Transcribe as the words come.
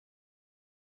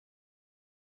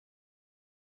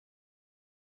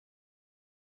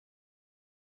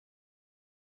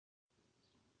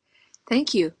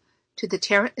Thank you to the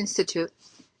Tarrant Institute,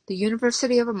 the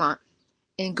University of Vermont,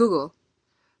 and Google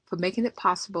for making it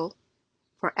possible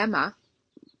for Emma,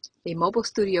 a mobile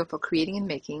studio for creating and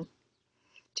making,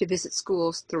 to visit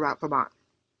schools throughout Vermont.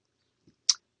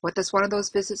 What does one of those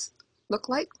visits look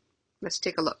like? Let's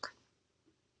take a look.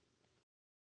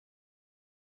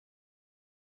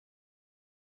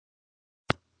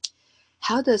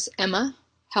 How does Emma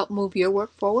help move your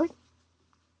work forward?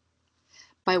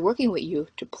 By working with you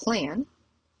to plan,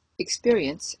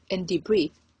 experience, and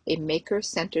debrief a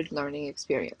maker-centered learning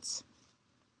experience.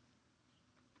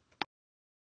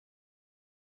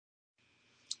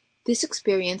 This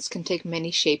experience can take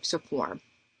many shapes or form.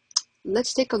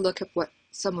 Let's take a look at what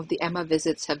some of the Emma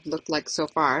visits have looked like so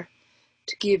far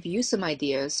to give you some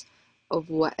ideas of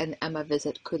what an Emma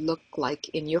visit could look like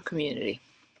in your community.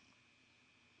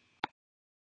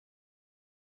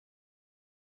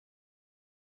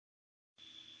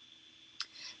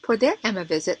 For their Emma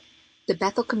visit, the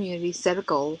Bethel community set a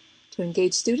goal to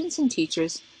engage students and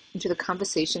teachers into the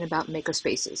conversation about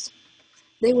makerspaces.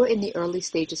 They were in the early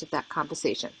stages of that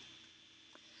conversation.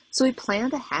 So we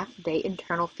planned a half-day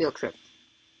internal field trip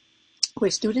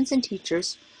where students and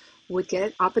teachers would get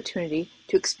an opportunity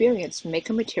to experience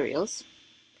maker materials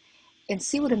and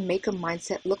see what a maker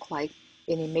mindset looked like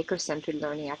in a maker-centered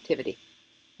learning activity.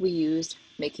 We used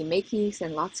makey-makeys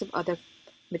and lots of other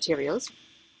materials.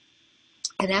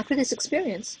 And after this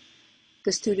experience,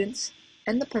 the students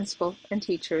and the principal and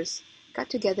teachers got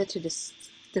together to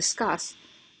discuss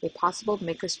a possible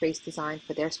makerspace design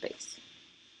for their space.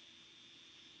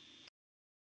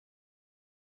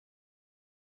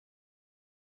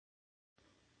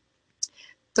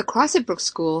 The Crossed Brook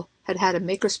School had had a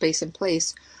makerspace in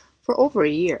place for over a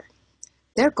year.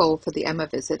 Their goal for the Emma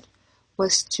visit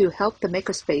was to help the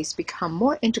makerspace become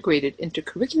more integrated into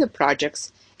curricular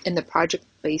projects and the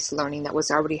project-based learning that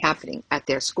was already happening at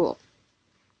their school.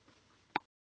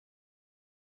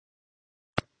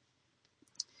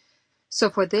 So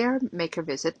for their maker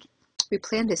visit, we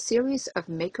planned a series of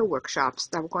maker workshops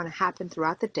that were going to happen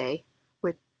throughout the day,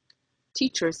 where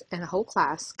teachers and the whole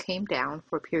class came down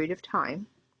for a period of time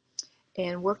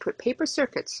and worked with paper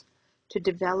circuits to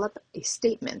develop a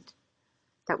statement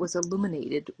that was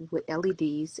illuminated with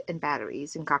LEDs and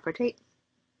batteries and copper tape.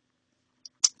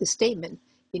 The statement,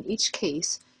 in each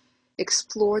case,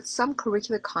 explored some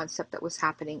curricular concept that was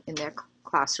happening in their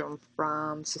classroom,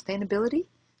 from sustainability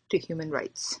to human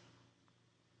rights.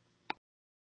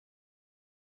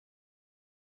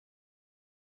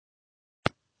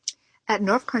 At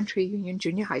North Country Union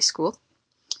Junior High School,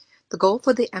 the goal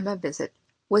for the Emma visit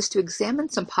was to examine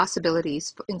some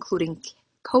possibilities for including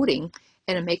coding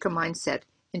and a maker mindset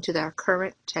into their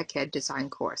current Tech Ed design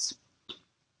course.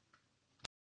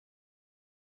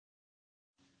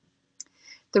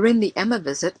 During the Emma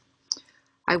visit,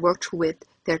 I worked with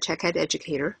their Tech Ed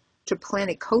educator to plan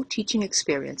a co-teaching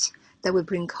experience that would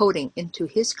bring coding into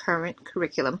his current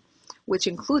curriculum, which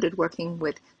included working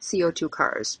with CO2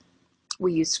 cars.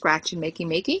 We used Scratch and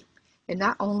makey-makey, and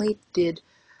not only did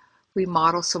we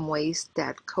model some ways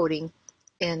that coding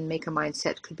and maker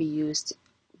mindset could be used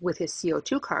with his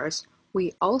CO2 cars,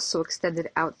 we also extended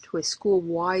out to a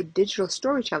school-wide digital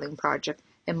storytelling project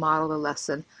and modeled a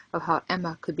lesson of how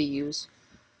Emma could be used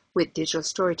with digital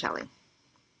storytelling.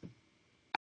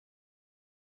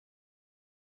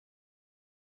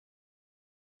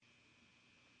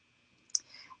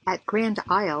 At Grand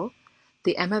Isle,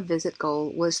 the Emma visit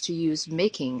goal was to use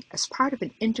making as part of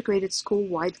an integrated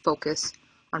school-wide focus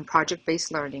on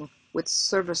project-based learning with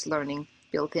service learning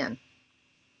built in.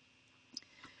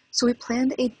 So we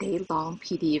planned a day-long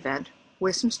PD event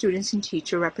where some students and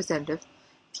teacher representatives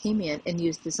came in and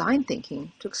used design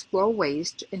thinking to explore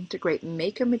ways to integrate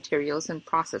maker materials and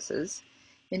processes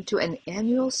into an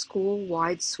annual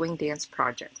school-wide swing dance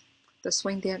project. The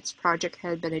swing dance project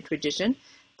had been a tradition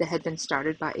that had been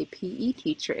started by a PE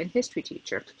teacher and history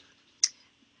teacher.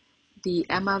 The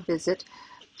Emma visit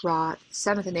brought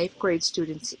 7th and 8th grade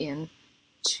students in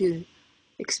to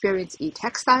experience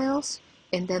e-textiles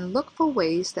and then look for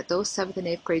ways that those 7th and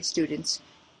 8th grade students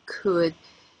could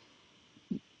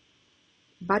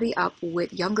buddy up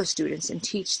with younger students and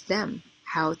teach them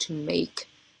how to make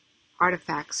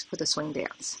artifacts for the swing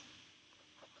dance.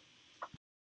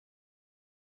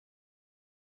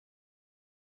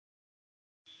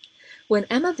 When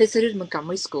Emma visited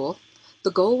Montgomery School,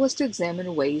 the goal was to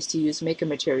examine ways to use maker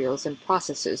materials and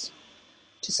processes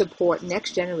to support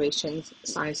next generation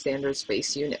science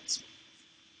standards-based units.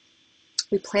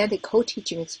 We planned a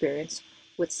co-teaching experience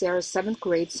with Sarah's 7th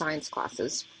grade science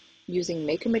classes using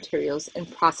maker materials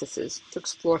and processes to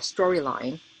explore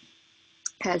storyline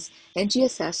as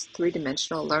NGSS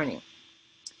three-dimensional learning.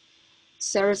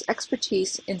 Sarah's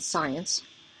expertise in science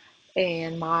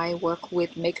and my work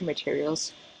with maker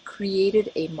materials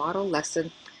created a model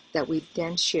lesson that we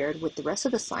then shared with the rest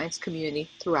of the science community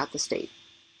throughout the state.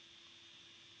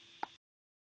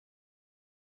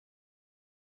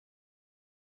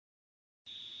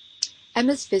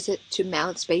 Emma's visit to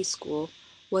makerspace school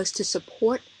was to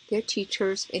support their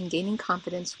teachers in gaining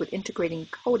confidence with integrating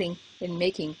coding and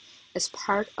making as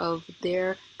part of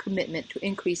their commitment to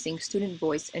increasing student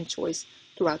voice and choice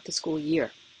throughout the school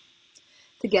year.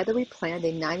 Together we planned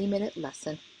a 90-minute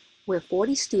lesson where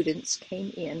 40 students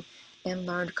came in and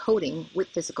learned coding with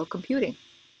physical computing.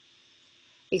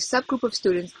 A subgroup of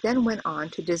students then went on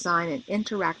to design an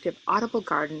interactive audible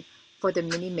garden for the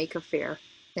mini maker fair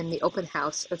and the open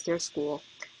house of their school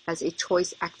as a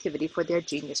choice activity for their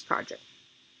genius project.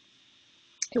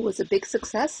 It was a big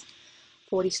success.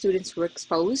 40 students were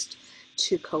exposed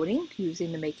to coding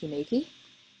using the Makey,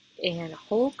 and a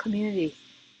whole community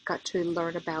got to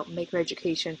learn about maker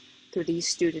education through these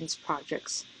students'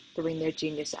 projects during their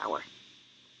genius hour.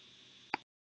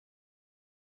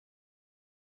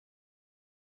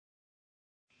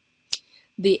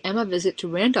 The Emma visit to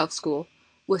Randolph School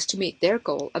was to meet their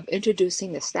goal of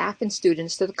introducing the staff and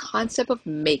students to the concept of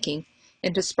making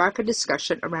and to spark a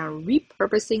discussion around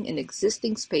repurposing an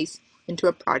existing space into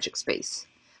a project space.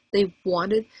 They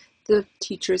wanted the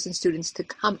teachers and students to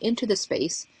come into the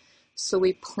space, so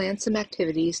we planned some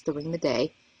activities during the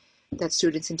day that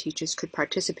students and teachers could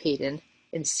participate in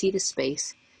and see the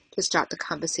space to start the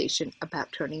conversation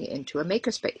about turning it into a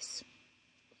makerspace.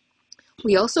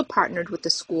 We also partnered with the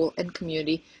school and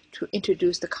community to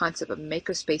introduce the concept of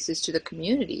makerspaces to the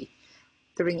community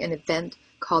during an event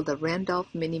called the Randolph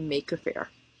Mini Maker Fair.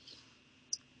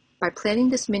 By planning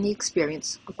this mini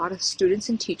experience, a lot of students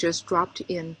and teachers dropped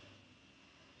in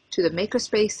to the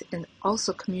makerspace, and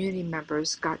also community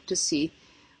members got to see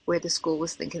where the school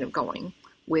was thinking of going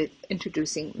with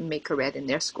introducing Maker Ed in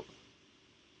their school.